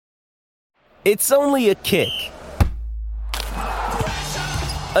It's only a kick,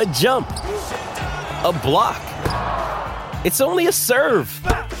 a jump, a block. It's only a serve.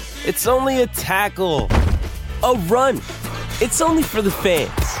 It's only a tackle, a run. It's only for the fans.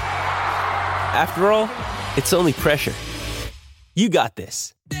 After all, it's only pressure. You got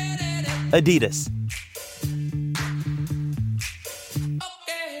this. Adidas.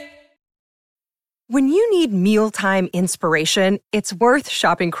 When you need mealtime inspiration, it's worth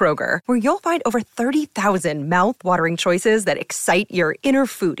shopping Kroger, where you'll find over 30,000 mouth-watering choices that excite your inner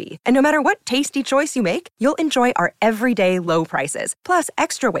foodie. And no matter what tasty choice you make, you'll enjoy our everyday low prices, plus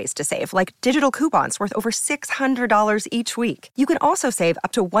extra ways to save, like digital coupons worth over $600 each week. You can also save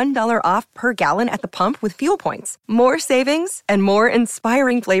up to $1 off per gallon at the pump with fuel points. More savings and more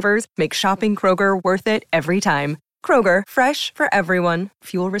inspiring flavors make shopping Kroger worth it every time. Kroger, fresh for everyone.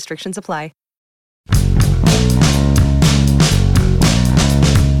 Fuel restrictions apply.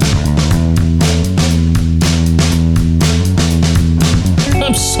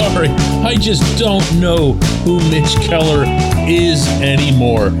 I'm sorry, I just don't know who Mitch Keller is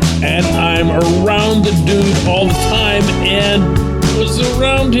anymore. And I'm around the dude all the time and was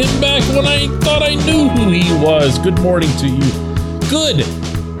around him back when I thought I knew who he was. Good morning to you. Good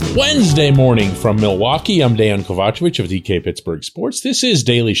Wednesday morning from Milwaukee. I'm Dejan Kovacevic of DK Pittsburgh Sports. This is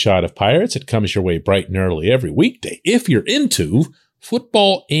Daily Shot of Pirates. It comes your way bright and early every weekday. If you're into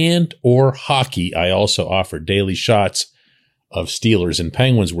football and or hockey, I also offer daily shots of Steelers and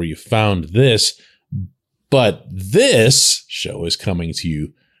Penguins where you found this. But this show is coming to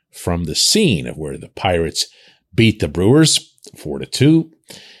you from the scene of where the Pirates beat the Brewers 4-2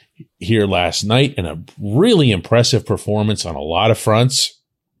 here last night in a really impressive performance on a lot of fronts,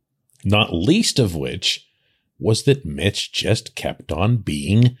 not least of which was that Mitch just kept on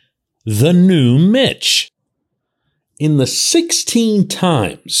being the new Mitch. In the 16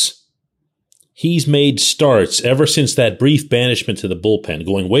 times he's made starts ever since that brief banishment to the bullpen,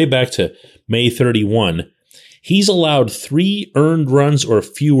 going way back to May 31. He's allowed 3 earned runs or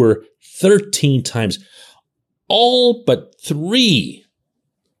fewer 13 times. All but 3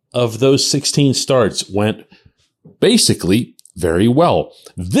 of those 16 starts went basically very well.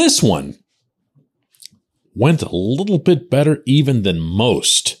 This one went a little bit better even than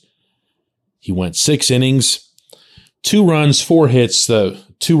most. He went 6 innings, 2 runs, 4 hits. The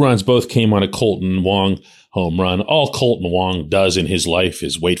 2 runs both came on a Colton Wong home run. All Colton Wong does in his life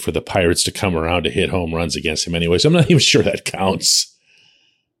is wait for the Pirates to come around to hit home runs against him anyway, so I'm not even sure that counts.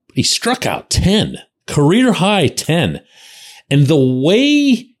 He struck out 10, career high 10. And the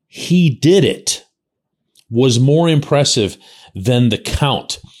way he did it was more impressive than the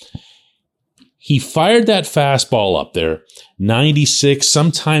count. He fired that fastball up there, 96,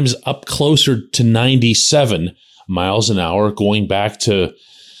 sometimes up closer to 97 miles an hour, going back to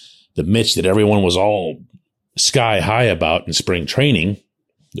the Mitch that everyone was all sky high about in spring training.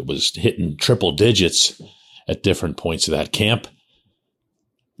 It was hitting triple digits at different points of that camp.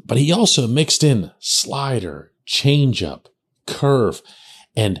 But he also mixed in slider, changeup, curve,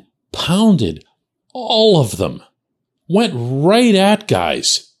 and pounded all of them. Went right at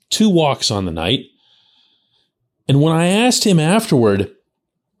guys. 2 walks on the night. And when I asked him afterward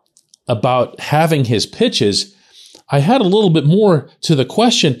about having his pitches, I had a little bit more to the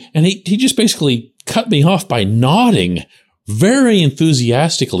question, and he just basically cut me off by nodding very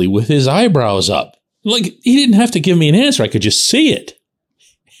enthusiastically with his eyebrows up. Like, he didn't have to give me an answer. I could just see it.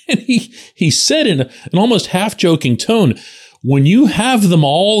 And he said in an almost half-joking tone, when you have them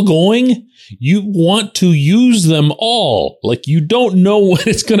all going, you want to use them all. Like, you don't know when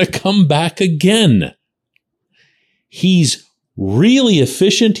it's going to come back again. He's really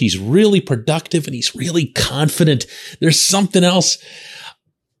efficient, he's really productive, and he's really confident. There's something else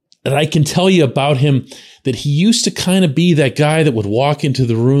that I can tell you about him, that he used to kind of be that guy that would walk into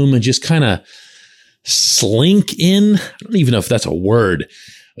the room and just kind of slink in. I don't even know if that's a word.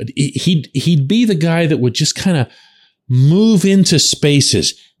 He'd be the guy that would just kind of move into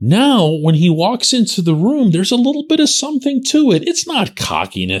spaces. Now, when he walks into the room, there's a little bit of something to it. It's not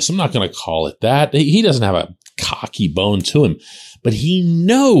cockiness. I'm not going to call it that. He doesn't have a cocky bone to him, but he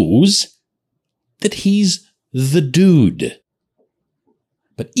knows that he's the dude.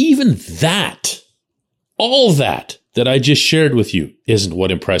 But even that, all that I just shared with you isn't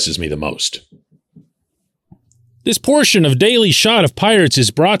what impresses me the most. This portion of Daily Shot of Pirates is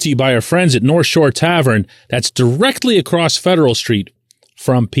brought to you by our friends at North Shore Tavern. That's directly across Federal Street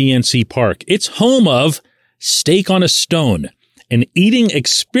from PNC Park. It's home of Steak on a Stone, an eating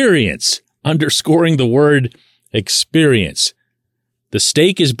experience, underscoring the word experience. The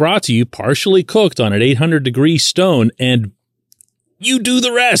steak is brought to you partially cooked on an 800-degree stone, and you do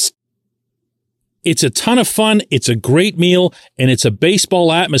the rest. It's a ton of fun, it's a great meal, and it's a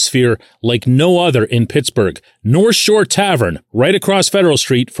baseball atmosphere like no other in Pittsburgh. North Shore Tavern, right across Federal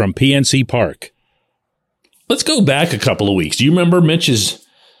Street from PNC Park. Let's go back a couple of weeks. Do you remember Mitch's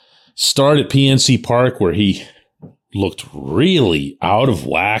start at PNC Park where he looked really out of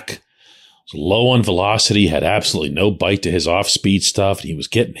whack? Was low on velocity, had absolutely no bite to his off-speed stuff, and he was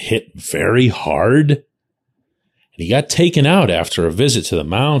getting hit very hard. And he got taken out after a visit to the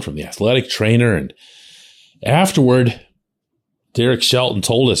mound from the athletic trainer. And afterward, Derek Shelton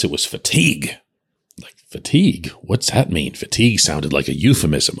told us it was fatigue. Like, fatigue? What's that mean? Fatigue sounded like a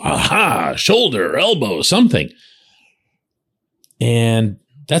euphemism. Aha, shoulder, elbow, something. And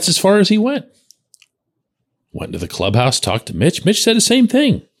that's as far as he went. Went to the clubhouse, talked to Mitch. Mitch said the same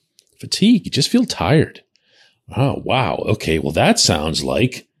thing. Fatigue, you just feel tired. Oh, wow. Okay, well, that sounds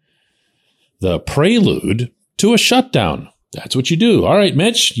like the prelude to a shutdown. That's what you do. All right,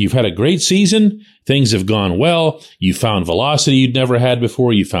 Mitch, you've had a great season. Things have gone well. You found velocity you'd never had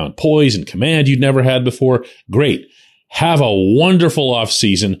before. You found poise and command you'd never had before. Great. Have a wonderful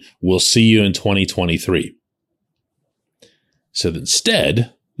offseason. We'll see you in 2023. So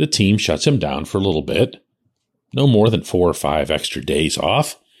instead, the team shuts him down for a little bit. No more than 4 or 5 extra days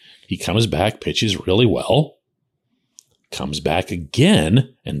off. He comes back, pitches really well. Comes back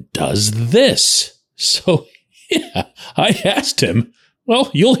again and does this. So yeah, I asked him, well,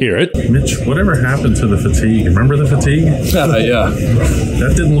 you'll hear it. Mitch, whatever happened to the fatigue? Remember the fatigue? Yeah.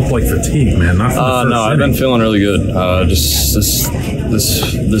 That didn't look like fatigue, man. Not from the first No, I've been feeling really good. Just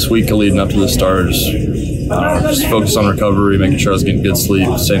this week leading up to the start, just focus on recovery, making sure I was getting good sleep,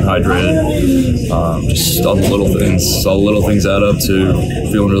 staying hydrated. Just all the little things add up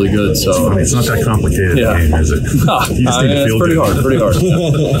to feeling really good. So it's not that complicated game, is it? It's pretty hard.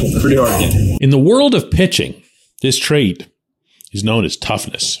 Pretty hard game. In the world of pitching, this trait is known as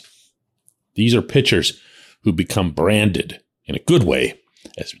toughness. These are pitchers who become branded in a good way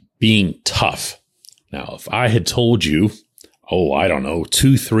as being tough. Now, if I had told you,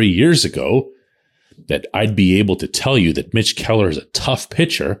 2-3 years ago, that I'd be able to tell you that Mitch Keller is a tough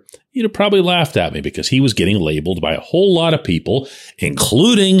pitcher, you'd have probably laughed at me because he was getting labeled by a whole lot of people,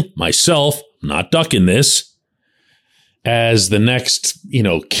 including myself, not ducking this, as the next,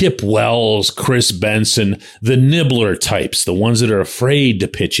 Kip Wells, Chris Benson, the nibbler types, the ones that are afraid to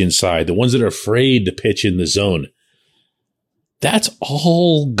pitch inside, the ones that are afraid to pitch in the zone. That's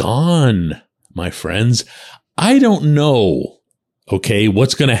all gone, my friends. I don't know,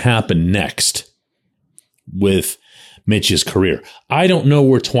 what's going to happen next with Mitch's career. I don't know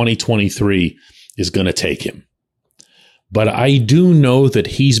where 2023 is going to take him. But I do know that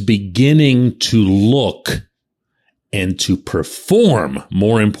he's beginning to look and to perform,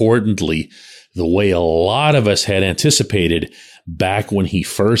 more importantly, the way a lot of us had anticipated back when he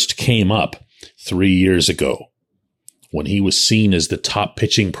first came up 3 years ago, when he was seen as the top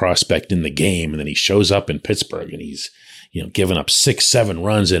pitching prospect in the game. And then he shows up in Pittsburgh and he's, giving up 6-7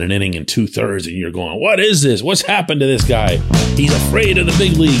 runs in an inning and 2/3. And you're going, what is this? What's happened to this guy? He's afraid of the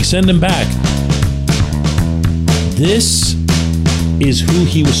big league. Send him back. This is who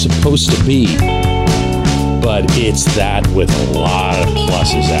he was supposed to be. But it's that with a lot of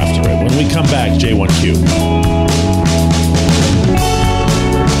pluses after it. When we come back, J1Q.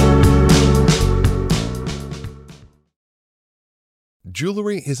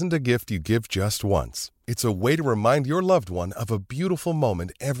 Jewelry isn't a gift you give just once. It's a way to remind your loved one of a beautiful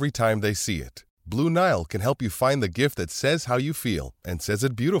moment every time they see it. Blue Nile can help you find the gift that says how you feel and says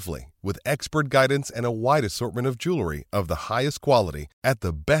it beautifully, with expert guidance and a wide assortment of jewelry of the highest quality at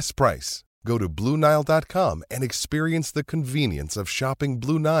the best price. Go to BlueNile.com and experience the convenience of shopping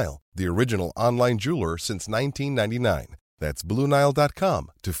Blue Nile, the original online jeweler since 1999. That's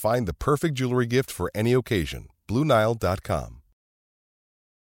BlueNile.com to find the perfect jewelry gift for any occasion. BlueNile.com.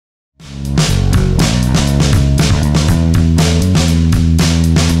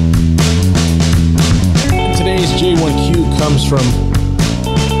 Today's J1Q comes from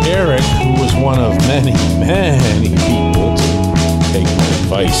Eric, who was one of many, many people to take my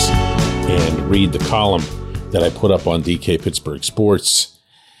advice and read the column that I put up on DK Pittsburgh Sports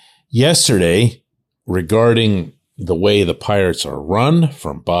yesterday regarding the way the Pirates are run,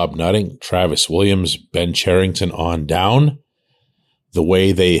 from Bob Nutting, Travis Williams, Ben Cherington on down, the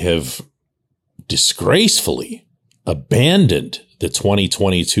way they have disgracefully abandoned the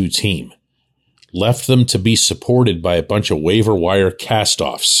 2022 team, left them to be supported by a bunch of waiver wire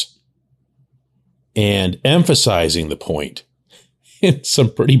castoffs, and emphasizing the point in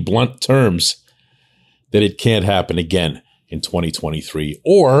some pretty blunt terms that it can't happen again in 2023,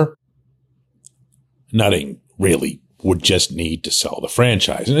 or Nutting really would just need to sell the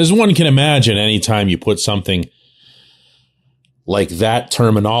franchise. And as one can imagine, anytime you put something like that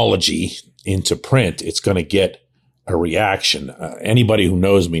terminology into print, it's going to get a reaction. Anybody who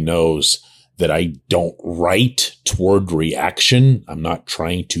knows me knows that I don't write toward reaction. I'm not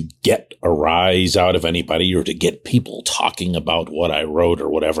trying to get a rise out of anybody or to get people talking about what I wrote or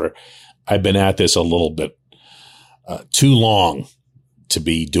whatever. I've been at this a little bit too long to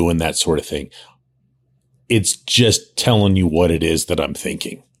be doing that sort of thing. It's just telling you what it is that I'm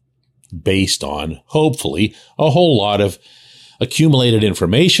thinking based on, hopefully, a whole lot of accumulated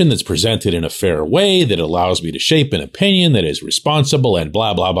information that's presented in a fair way that allows me to shape an opinion that is responsible and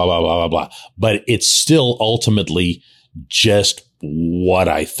blah, blah, blah, blah, blah, blah, blah. But it's still ultimately just what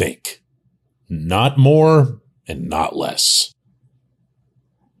I think. Not more and not less.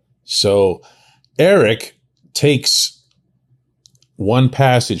 So Eric takes one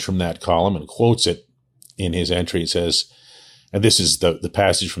passage from that column and quotes it in his entry. It says, and this is the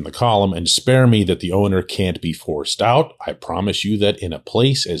passage from the column, "And spare me that the owner can't be forced out. I promise you that in a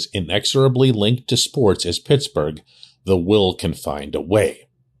place as inexorably linked to sports as Pittsburgh, the will can find a way."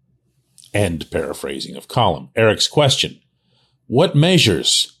 End paraphrasing of column. Eric's question: what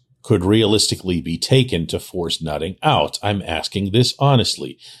measures could realistically be taken to force Nutting out? I'm asking this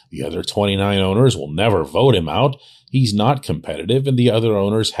honestly. The other 29 owners will never vote him out. He's not competitive, and the other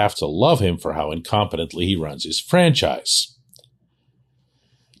owners have to love him for how incompetently he runs his franchise.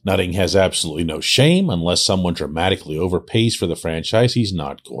 Nutting has absolutely no shame. Unless someone dramatically overpays for the franchise, he's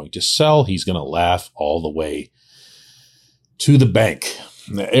not going to sell. He's going to laugh all the way to the bank.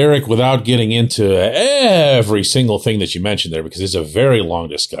 Now, Eric, without getting into every single thing that you mentioned there, because it's a very long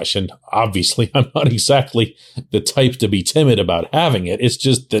discussion, obviously I'm not exactly the type to be timid about having it. It's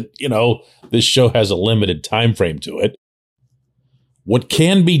just that, this show has a limited time frame to it. What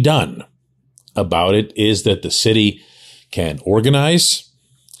can be done about it is that the city can organize.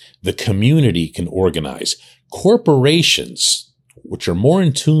 The community can organize. Corporations, which are more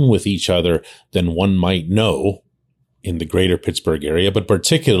in tune with each other than one might know in the greater Pittsburgh area, but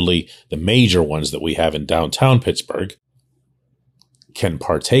particularly the major ones that we have in downtown Pittsburgh, can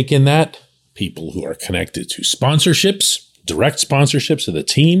partake in that. People who are connected to sponsorships, direct sponsorships of the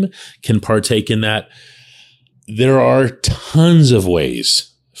team, can partake in that. There are tons of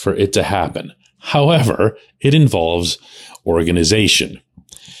ways for it to happen. However, it involves organization.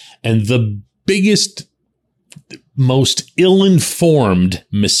 And the biggest, most ill-informed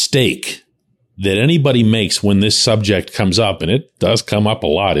mistake that anybody makes when this subject comes up, and it does come up a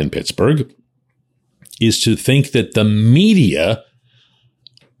lot in Pittsburgh, is to think that the media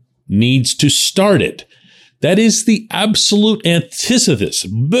needs to start it. That is the absolute antithesis.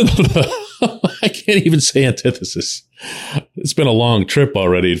 I can't even say antithesis. It's been a long trip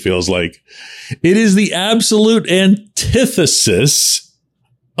already, it feels like. It is the absolute antithesis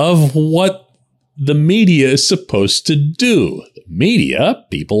of what the media is supposed to do. The media,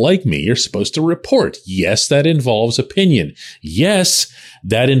 people like me, are supposed to report. Yes, that involves opinion. Yes,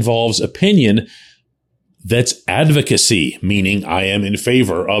 that involves opinion that's advocacy, meaning I am in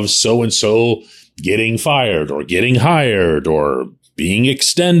favor of so-and-so getting fired or getting hired or being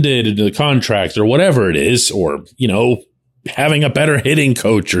extended into the contract or whatever it is, or, having a better hitting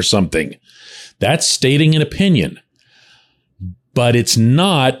coach or something. That's stating an opinion. But it's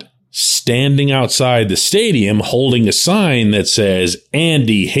not standing outside the stadium holding a sign that says,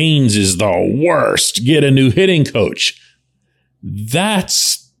 Andy Haynes is the worst, get a new hitting coach.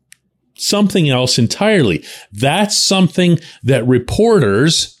 That's something else entirely. That's something that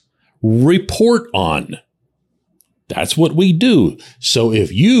reporters report on. That's what we do. So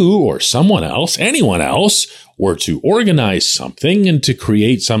if you or someone else, anyone else, were to organize something and to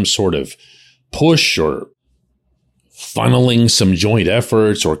create some sort of push or funneling some joint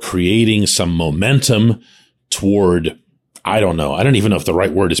efforts or creating some momentum toward, I don't even know if the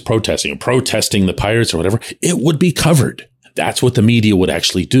right word is protesting the Pirates or whatever, it would be covered. That's what the media would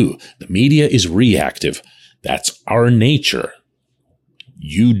actually do. The media is reactive. That's our nature.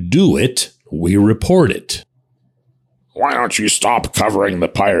 You do it, we report it. Why don't you stop covering the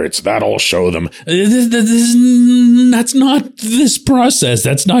Pirates? That'll show them. That's not this process.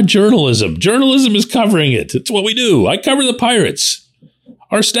 That's not journalism. Journalism is covering it. It's what we do. I cover the Pirates.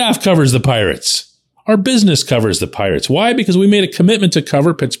 Our staff covers the Pirates. Our business covers the Pirates. Why? Because we made a commitment to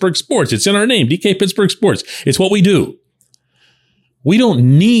cover Pittsburgh sports. It's in our name, DK Pittsburgh Sports. It's what we do. We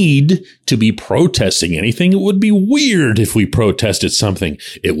don't need to be protesting anything. It would be weird if we protested something.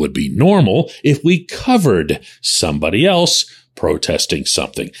 It would be normal if we covered somebody else protesting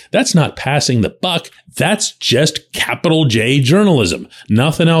something. That's not passing the buck. That's just capital J journalism.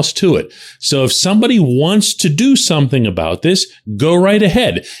 Nothing else to it. So if somebody wants to do something about this, go right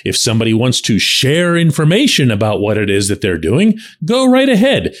ahead. If somebody wants to share information about what it is that they're doing, go right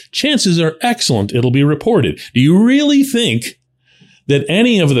ahead. Chances are excellent it'll be reported. Do you really think that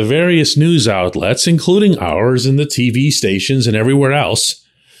any of the various news outlets, including ours and the TV stations and everywhere else,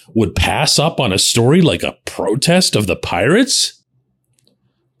 would pass up on a story like a protest of the Pirates?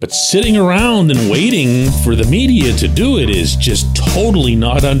 But sitting around and waiting for the media to do it is just totally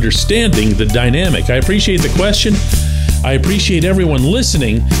not understanding the dynamic. I appreciate the question. I appreciate everyone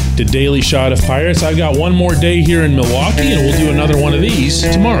listening to Daily Shot of Pirates. I've got one more day here in Milwaukee, and we'll do another one of these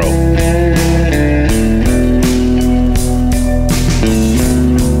tomorrow.